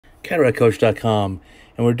cataractcoach.com,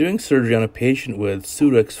 and we're doing surgery on a patient with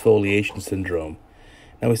pseudoexfoliation syndrome.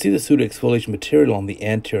 Now we see the pseudoexfoliation material on the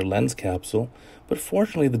anterior lens capsule, but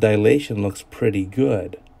fortunately the dilation looks pretty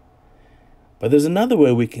good. But there's another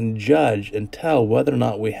way we can judge and tell whether or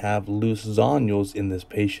not we have loose zonules in this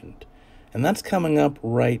patient, and that's coming up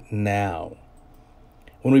right now.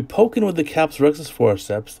 When we poke in with the capsulorhexis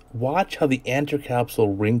forceps, watch how the anterior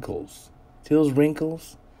capsule wrinkles. See those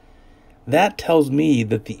wrinkles? That tells me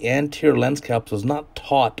that the anterior lens capsule is not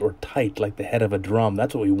taut or tight like the head of a drum.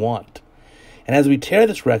 That's what we want. And as we tear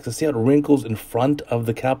this rhexis, see how it wrinkles in front of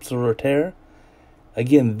the capsular tear?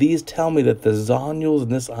 Again, these tell me that the zonules in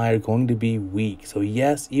this eye are going to be weak. So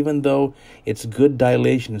yes, even though it's good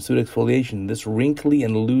dilation and pseudoexfoliation, this wrinkly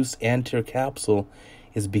and loose anterior capsule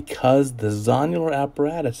is because the zonular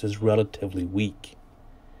apparatus is relatively weak.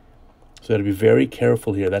 So you have to be very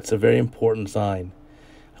careful here. That's a very important sign.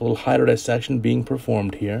 A little hydro dissection being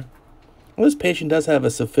performed here. Well, this patient does have a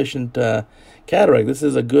sufficient cataract. This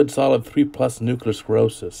is a good solid 3+ nuclear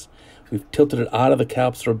sclerosis. We've tilted it out of the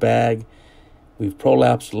capsular bag. We've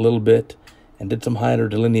prolapsed a little bit and did some hydro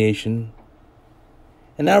delineation.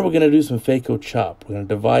 And now we're going to do some phaco chop. We're going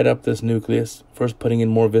to divide up this nucleus, first putting in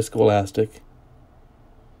more viscoelastic.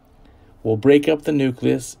 We'll break up the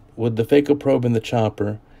nucleus with the phaco probe in the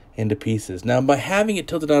chopper into pieces. Now, by having it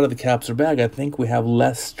tilted out of the capsular bag, I think we have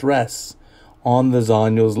less stress on the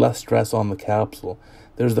zonules, less stress on the capsule.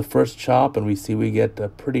 There's the first chop, and we see we get a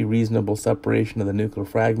pretty reasonable separation of the nuclear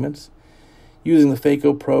fragments. Using the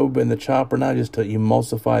phaco probe and the chopper now just to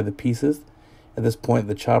emulsify the pieces. At this point,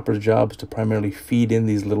 the chopper's job is to primarily feed in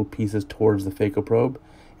these little pieces towards the phaco probe,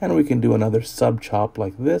 and we can do another sub-chop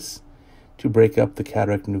like this to break up the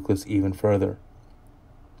cataract nucleus even further.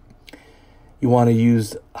 You want to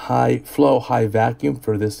use high flow, high vacuum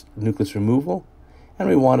for this nucleus removal. And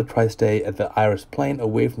we want to try to stay at the iris plane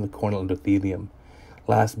away from the corneal endothelium.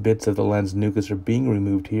 Last bits of the lens nucleus are being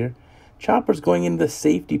removed here. Chopper's going into the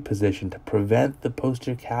safety position to prevent the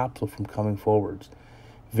posterior capsule from coming forwards.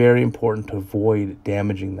 Very important to avoid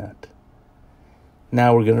damaging that.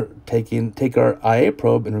 Now we're going to take our IA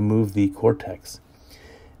probe and remove the cortex.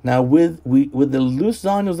 Now with the loose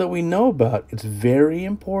zonules that we know about, it's very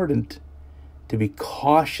important to be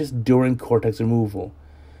cautious during cortex removal.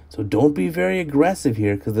 So don't be very aggressive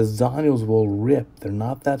here because the zonules will rip. They're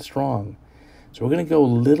not that strong. So we're going to go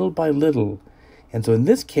little by little. And so in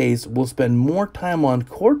this case, we'll spend more time on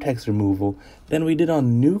cortex removal than we did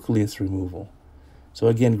on nucleus removal. So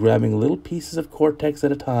again, grabbing little pieces of cortex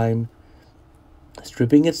at a time,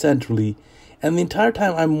 stripping it centrally, and the entire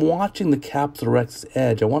time I'm watching the capsulorhexis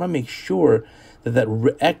edge. I want to make sure that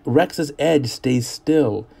rhexis edge stays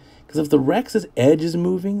still. Because if the rhexis edge is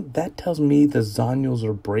moving, that tells me the zonules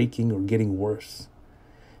are breaking or getting worse.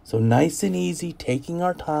 So nice and easy, taking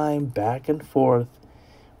our time back and forth,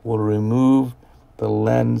 we'll remove the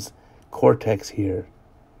lens cortex here.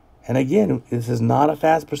 And again, this is not a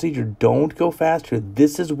fast procedure. Don't go fast here.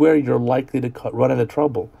 This is where you're likely to run into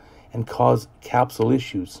trouble and cause capsule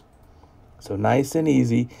issues. So nice and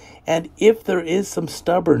easy. And if there is some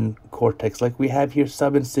stubborn cortex like we have here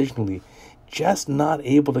subincisionally, just not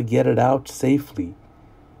able to get it out safely,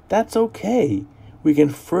 that's okay. We can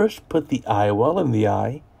first put the IOL in the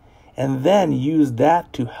eye and then use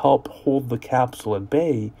that to help hold the capsule at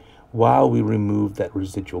bay while we remove that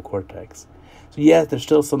residual cortex. So yes, there's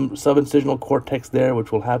still some subincisional cortex there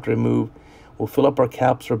which we'll have to remove. We'll fill up our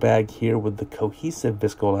capsular bag here with the cohesive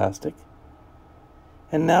viscoelastic.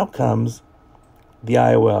 And now comes the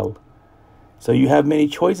IOL. So you have many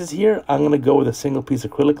choices here. I'm going to go with a single piece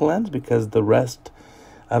acrylic lens because the rest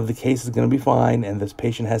of the case is going to be fine and this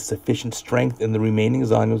patient has sufficient strength in the remaining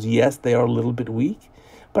zonules. Yes, they are a little bit weak,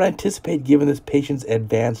 but I anticipate given this patient's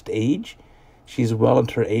advanced age, she's well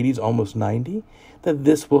into her 80s, almost 90, that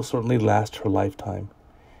this will certainly last her lifetime.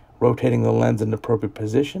 Rotating the lens in the appropriate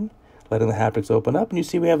position, letting the haptics open up, and you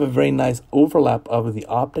see we have a very nice overlap of the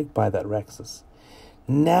optic by that rhexis.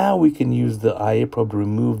 Now we can use the IA probe to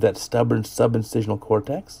remove that stubborn subincisional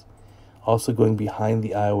cortex. Also going behind the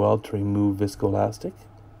IOL to remove viscoelastic.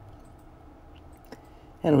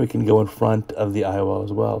 And we can go in front of the IOL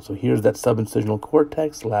as well. So here's that subincisional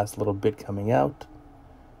cortex, last little bit coming out.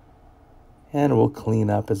 And we'll clean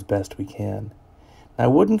up as best we can. Now I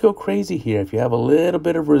wouldn't go crazy here. If you have a little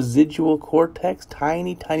bit of residual cortex,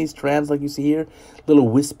 tiny, tiny strands like you see here, little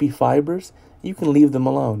wispy fibers, you can leave them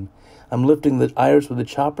alone. I'm lifting the iris with the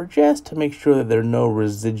chopper just to make sure that there are no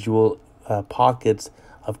residual pockets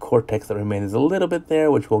of cortex that remain. There's a little bit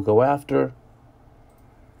there, which we'll go after.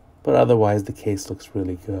 But otherwise, the case looks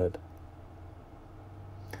really good.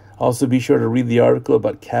 Also, be sure to read the article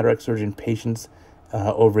about cataract surgery in patients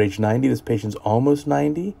over age 90. This patient's almost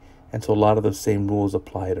 90, and so a lot of the same rules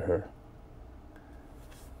apply to her.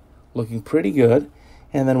 Looking pretty good.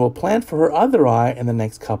 And then we'll plan for her other eye in the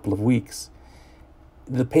next couple of weeks.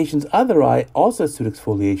 The patient's other eye also has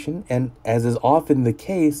pseudoexfoliation, and as is often the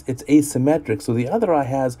case, it's asymmetric. So the other eye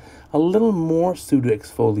has a little more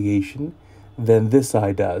pseudoexfoliation than this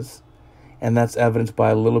eye does. And that's evidenced by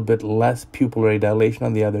a little bit less pupillary dilation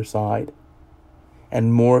on the other side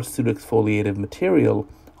and more pseudoexfoliative material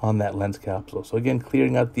on that lens capsule. So again,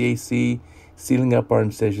 clearing out the AC, sealing up our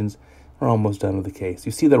incisions, we're almost done with the case.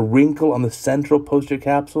 You see the wrinkle on the central posterior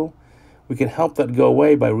capsule? We can help that go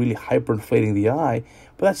away by really hyperinflating the eye,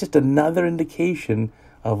 but that's just another indication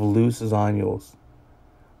of loose zonules.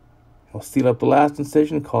 We'll seal up the last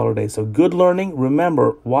incision and call it a day. So good learning.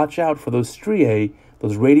 Remember, watch out for those striae,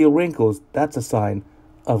 those radial wrinkles. That's a sign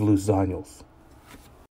of loose zonules.